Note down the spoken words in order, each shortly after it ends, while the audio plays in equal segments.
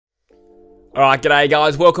Alright, g'day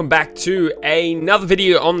guys, welcome back to another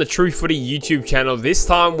video on the True Footy YouTube channel. This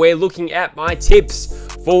time we're looking at my tips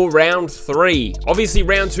for round 3. Obviously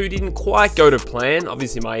round 2 didn't quite go to plan.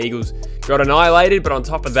 Obviously my Eagles got annihilated, but on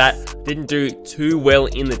top of that, didn't do too well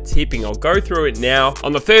in the tipping. I'll go through it now.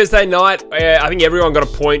 On the Thursday night, I think everyone got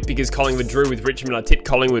a point because Collingwood drew with Richmond. I tipped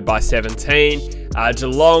Collingwood by 17.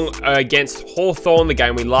 Geelong against Hawthorn, the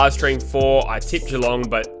game we live streamed for. I tipped Geelong,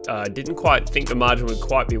 but didn't quite think the margin would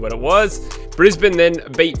quite be what it was. Brisbane then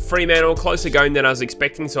beat Fremantle, closer going than I was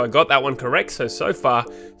expecting, so I got that one correct. So far,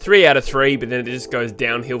 3 out of 3, but then it just goes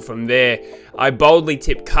downhill from there. I boldly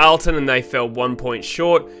tipped Carlton and they fell 1 point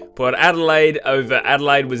short. But Adelaide over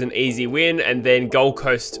Adelaide was an easy win, and then Gold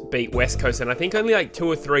Coast beat West Coast, and I think only like 2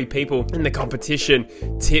 or 3 people in the competition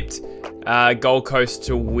tipped Gold Coast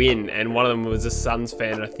to win, and one of them was a Suns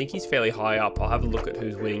fan, and I think he's fairly high up. I'll have a look at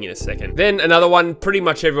who's winning in a second. Then another one, pretty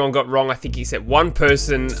much everyone got wrong, I think except one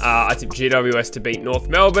person. I tipped GWS to beat North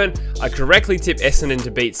Melbourne. I correctly tipped Essendon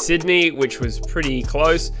to beat Sydney, which was pretty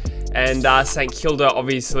close. And St Kilda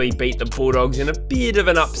obviously beat the Bulldogs in a bit of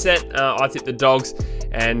an upset. I tipped the Dogs,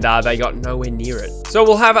 and they got nowhere near it. So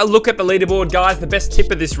we'll have a look at the leaderboard, guys. The best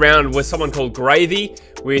tip of this round was someone called Gravy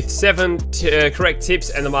with 7 correct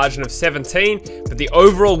tips and the margin of 17. But the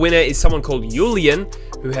overall winner is someone called Julian,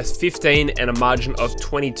 who has 15 and a margin of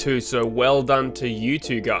 22. So well done to you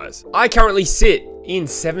two guys. I currently sit in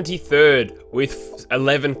 73rd with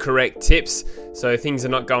 11 correct tips, so things are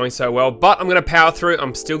not going so well, but I'm going to power through.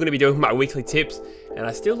 I'm still going to be doing my weekly tips, and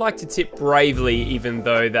I still like to tip bravely, even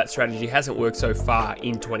though that strategy hasn't worked so far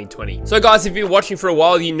in 2020. So guys, if you're watching for a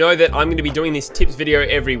while, you know that I'm going to be doing this tips video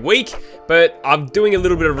every week, but I'm doing a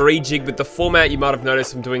little bit of a rejig with the format. You might have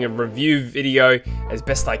noticed I'm doing a review video as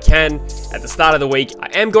best I can at the start of the week. I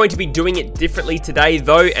am going to be doing it differently today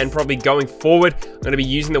though, and probably going forward, I'm going to be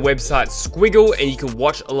using the website Squiggle, and you can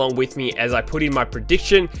watch along with me as I put in my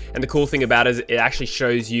prediction. And the cool thing about it is it actually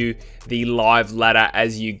shows you the live ladder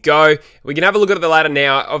as you go. We can have a look at the ladder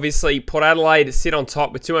now. Obviously, Port Adelaide sit on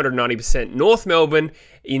top with 290%. North Melbourne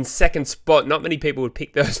in second spot. Not many people would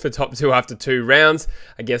pick those for top 2 after 2 rounds.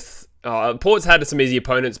 I guess Port's had some easy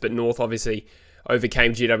opponents, but North obviously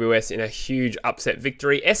overcame GWS in a huge upset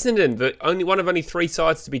victory. Essendon, one of only 3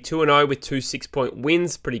 sides to be 2-0 with 2 6-point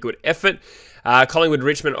wins. Pretty good effort. Collingwood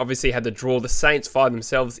Richmond obviously had the draw. The Saints find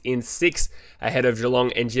themselves in 6th ahead of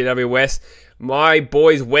Geelong and GWS. My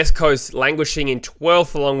boys West Coast languishing in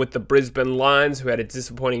 12th along with the Brisbane Lions, who had a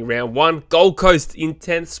disappointing round 1. Gold Coast in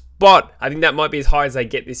 10th spot. I think that might be as high as they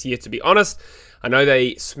get this year, to be honest. I know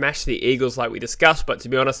they smashed the Eagles like we discussed, but to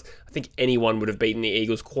be honest, I think anyone would have beaten the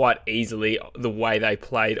Eagles quite easily the way they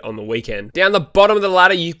played on the weekend. Down the bottom of the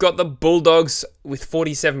ladder, you've got the Bulldogs with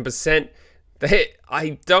 47%.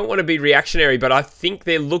 I don't want to be reactionary, but I think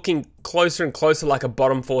they're looking closer and closer like a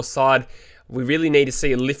bottom 4 side. We really need to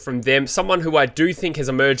see a lift from them. Someone who I do think has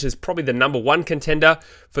emerged as probably the #1 contender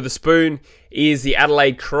for the spoon is the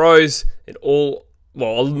Adelaide Crows.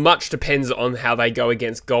 Much depends on how they go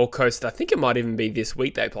against Gold Coast. I think it might even be this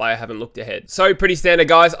week they play. I haven't looked ahead. So pretty standard,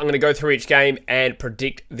 guys. I'm going to go through each game and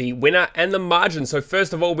predict the winner and the margin. So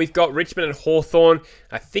first of all, we've got Richmond and Hawthorn.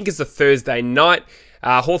 I think it's a Thursday night.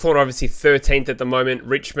 Hawthorn obviously 13th at the moment.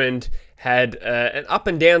 Richmond had an up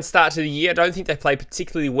and down start to the year. I don't think they played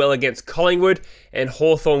particularly well against Collingwood, and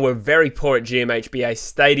Hawthorn were very poor at GMHBA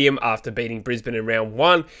Stadium after beating Brisbane in round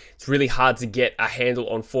 1. It's really hard to get a handle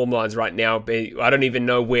on form lines right now. I don't even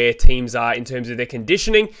know where teams are in terms of their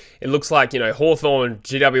conditioning. It looks like, Hawthorn,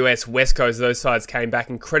 GWS, West Coast, those sides came back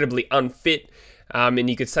incredibly unfit. And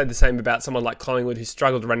you could say the same about someone like Collingwood, who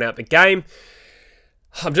struggled to run out the game.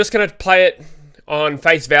 I'm just going to play it on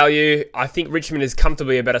face value. I think Richmond is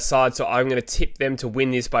comfortably a better side, so I'm going to tip them to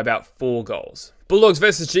win this by about 4 goals. Bulldogs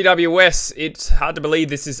versus GWS. It's hard to believe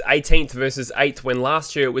this is 18th versus 8th when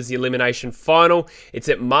last year it was the elimination final. It's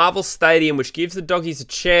at Marvel Stadium, which gives the Doggies a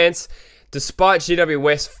chance. Despite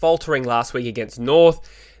GWS faltering last week against North,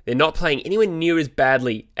 they're not playing anywhere near as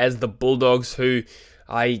badly as the Bulldogs, who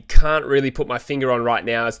I can't really put my finger on right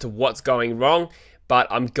now as to what's going wrong. But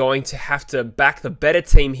I'm going to have to back the better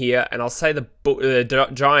team here, and I'll say the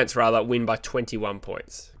Giants win by 21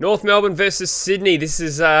 points. North Melbourne versus Sydney. This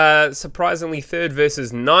is surprisingly 3rd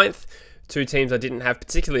versus 9th. 2 teams I didn't have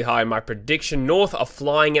particularly high in my prediction. North are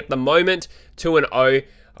flying at the moment, 2-0.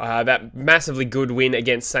 That massively good win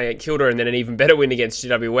against St Kilda, and then an even better win against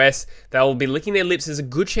GWS. They'll be licking their lips. There's a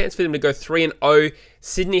good chance for them to go 3-0.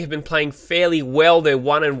 Sydney have been playing fairly well. They're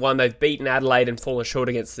 1-1. They've beaten Adelaide and fallen short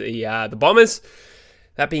against the Bombers.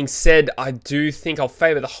 That being said, I do think I'll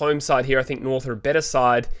favour the home side here. I think North are a better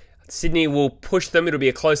side. Sydney will push them. It'll be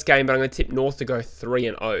a close game, but I'm going to tip North to go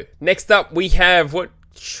 3-0. Next up, we have what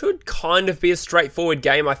should kind of be a straightforward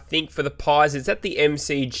game, I think, for the Pies. It's at the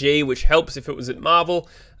MCG, which helps. If it was at Marvel,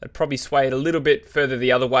 I'd probably sway it a little bit further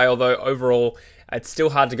the other way, although overall, it's still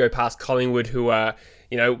hard to go past Collingwood, who are,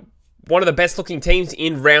 you know, one of the best looking teams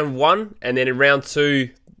in round 1, and then in round 2,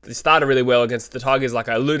 they started really well against the Tigers, like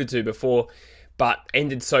I alluded to before, but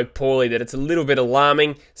ended so poorly that it's a little bit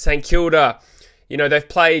alarming. St Kilda, you know, they've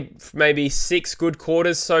played maybe 6 good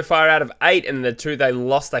quarters so far out of 8, and the 2 they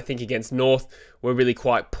lost, I think, against North were really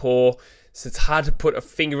quite poor. So it's hard to put a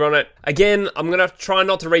finger on it. Again, I'm going to try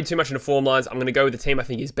not to read too much into form lines. I'm going to go with the team I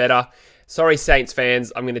think is better. Sorry, Saints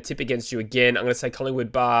fans. I'm going to tip against you again. I'm going to say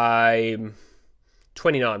Collingwood by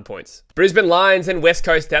 29 points. Brisbane Lions and West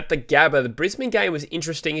Coast at the Gabba. The Brisbane game was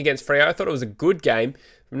interesting against Freo. I thought it was a good game.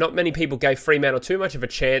 Not many people gave Fremantle too much of a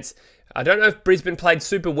chance. I don't know if Brisbane played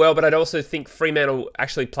super well, but I'd also think Fremantle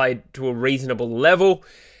actually played to a reasonable level.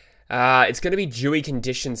 It's going to be dewy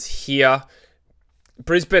conditions here.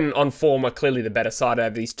 Brisbane on form are clearly the better side out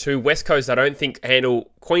of these two. West Coast, I don't think, handle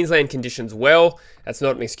Queensland conditions well. That's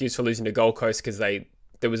not an excuse for losing to Gold Coast because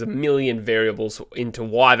there was a million variables into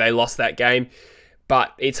why they lost that game.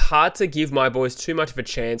 But it's hard to give my boys too much of a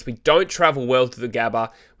chance. We don't travel well to the Gabba.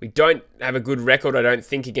 We don't have a good record, I don't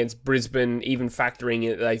think, against Brisbane, even factoring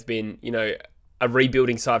in that they've been, you know, a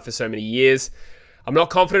rebuilding side for so many years. I'm not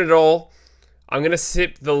confident at all. I'm going to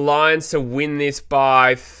tip the Lions to win this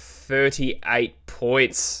by 38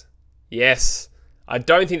 points. Yes. I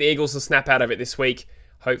don't think the Eagles will snap out of it this week.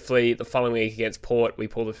 Hopefully, the following week against Port, we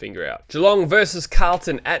pull the finger out. Geelong versus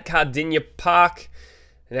Carlton at Cardinia Park.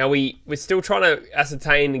 Now, we're still trying to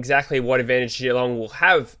ascertain exactly what advantage Geelong will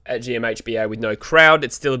have at GMHBA with no crowd.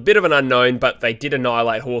 It's still a bit of an unknown, but they did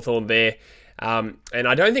annihilate Hawthorn there. And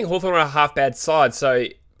I don't think Hawthorn are a half-bad side, so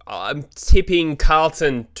I'm tipping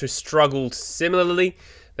Carlton to struggle similarly.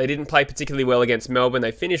 They didn't play particularly well against Melbourne.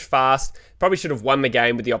 They finished fast. Probably should have won the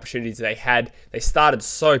game with the opportunities they had. They started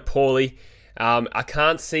so poorly. I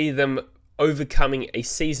can't see them overcoming a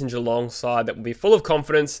seasoned Geelong side that will be full of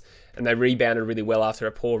confidence, and they rebounded really well after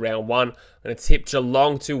a poor round 1. I'm going to tip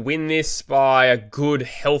Geelong to win this by a good,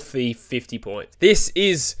 healthy 50 points. This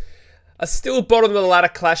is a still bottom of the ladder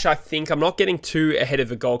clash, I think. I'm not getting too ahead of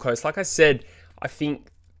the Gold Coast. Like I said, I think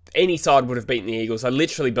any side would have beaten the Eagles. I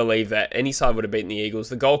literally believe that any side would have beaten the Eagles.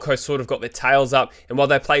 The Gold Coast sort of got their tails up, and while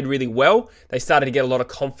they played really well, they started to get a lot of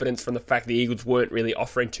confidence from the fact the Eagles weren't really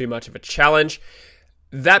offering too much of a challenge.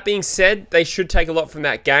 That being said, they should take a lot from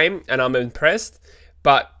that game, and I'm impressed,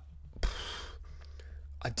 but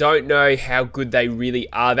I don't know how good they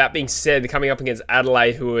really are. That being said, they're coming up against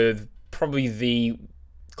Adelaide, who are probably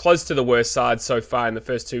close to the worst side so far in the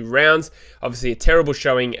first 2 rounds. Obviously, a terrible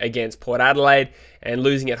showing against Port Adelaide and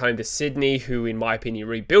losing at home to Sydney, who, in my opinion,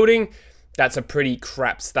 rebuilding. That's a pretty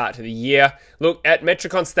crap start to the year. Look, at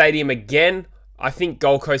Metricon Stadium again, I think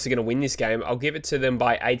Gold Coast are going to win this game. I'll give it to them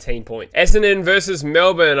by 18 points. Essendon versus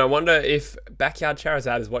Melbourne. I wonder if Backyard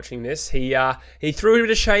Charizard is watching this. He threw a bit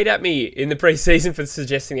of shade at me in the preseason for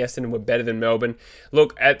suggesting Essendon were better than Melbourne.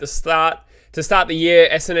 Look, to start the year,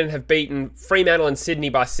 Essendon have beaten Fremantle and Sydney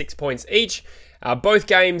by 6 points each. Both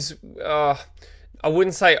games, I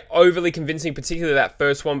wouldn't say overly convincing, particularly that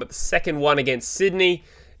first one, but the second one against Sydney,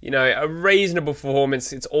 you know, a reasonable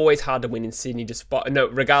performance. It's always hard to win in Sydney,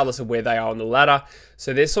 regardless of where they are on the ladder.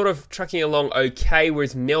 So they're sort of trucking along okay,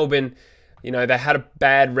 whereas Melbourne, you know, they had a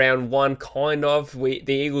bad round 1, kind of. The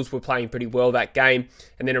Eagles were playing pretty well that game.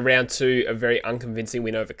 And then in round 2, a very unconvincing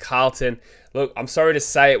win over Carlton. Look, I'm sorry to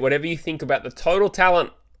say it, whatever you think about the total talent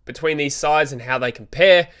between these sides and how they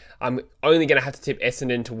compare, I'm only going to have to tip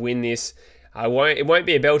Essendon to win this. It won't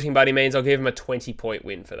be a belting by any means. I'll give them a 20-point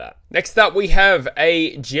win for that. Next up, we have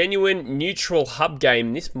a genuine neutral hub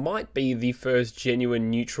game. This might be the first genuine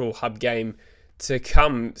neutral hub game to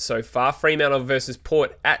come so far. Fremantle versus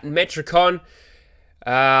Port at Metricon.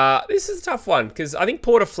 This is a tough one because I think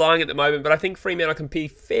Port are flying at the moment, but I think Fremantle can be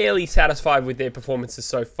fairly satisfied with their performances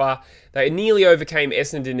so far. They nearly overcame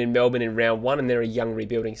Essendon in Melbourne in round 1, and they're a young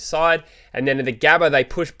rebuilding side. And then in the Gabba, they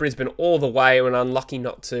pushed Brisbane all the way and were unlucky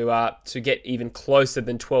not to get even closer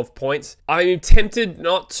than 12 points. I'm tempted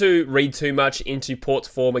not to read too much into Port's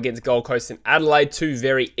form against Gold Coast and Adelaide. 2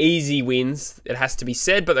 very easy wins, it has to be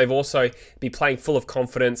said, but they've also been playing full of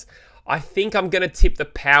confidence. I think I'm going to tip the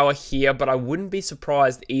Power here, but I wouldn't be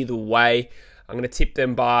surprised either way. I'm going to tip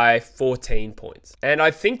them by 14 points. And I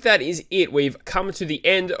think that is it. We've come to the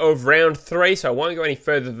end of round 3, so I won't go any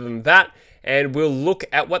further than that. And we'll look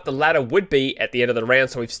at what the ladder would be at the end of the round.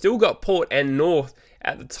 So we've still got Port and North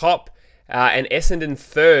at the top. and Essendon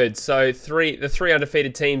third. So the three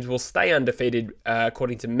undefeated teams will stay undefeated,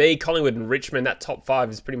 according to me. Collingwood and Richmond, that top 5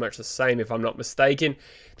 is pretty much the same, if I'm not mistaken.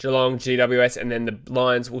 Geelong, GWS, and then the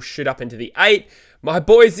Lions will shoot up into the 8. My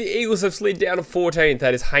boys, the Eagles, have slid down to 14th.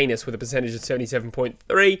 That is heinous with a percentage of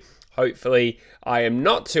 77.3. Hopefully, I am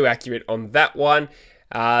not too accurate on that one.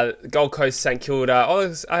 Gold Coast, St Kilda.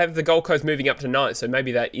 Oh, I have the Gold Coast moving up to 9th, so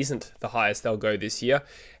maybe that isn't the highest they'll go this year.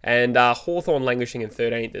 And Hawthorn languishing in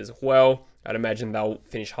 13th as well. I'd imagine they'll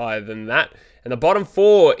finish higher than that. And the bottom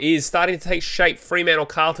 4 is starting to take shape. Fremantle,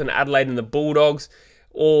 Carlton, Adelaide, and the Bulldogs,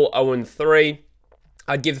 all 0-3.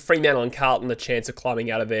 I'd give Fremantle and Carlton the chance of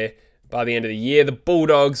climbing out of there by the end of the year. The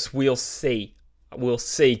Bulldogs, we'll see. We'll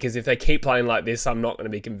see, because if they keep playing like this, I'm not going to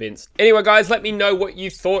be convinced. Anyway, guys, let me know what you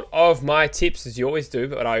thought of my tips, as you always do,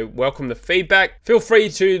 but I welcome the feedback. Feel free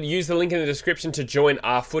to use the link in the description to join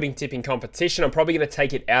our footing tipping competition. I'm probably going to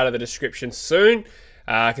take it out of the description soon,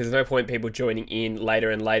 because there's no point in people joining in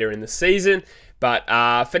later and later in the season. But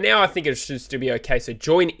for now, I think it should still be okay. So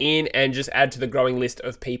join in and just add to the growing list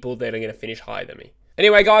of people that are going to finish higher than me.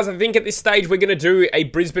 Anyway, guys, I think at this stage, we're going to do a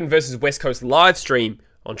Brisbane versus West Coast live stream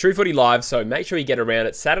on True Footy Live, so make sure you get around.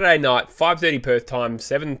 It's Saturday night, 5:30 Perth time,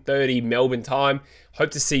 7:30 Melbourne time.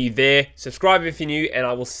 Hope to see you there. Subscribe if you're new, and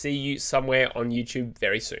I will see you somewhere on YouTube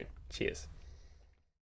very soon. Cheers.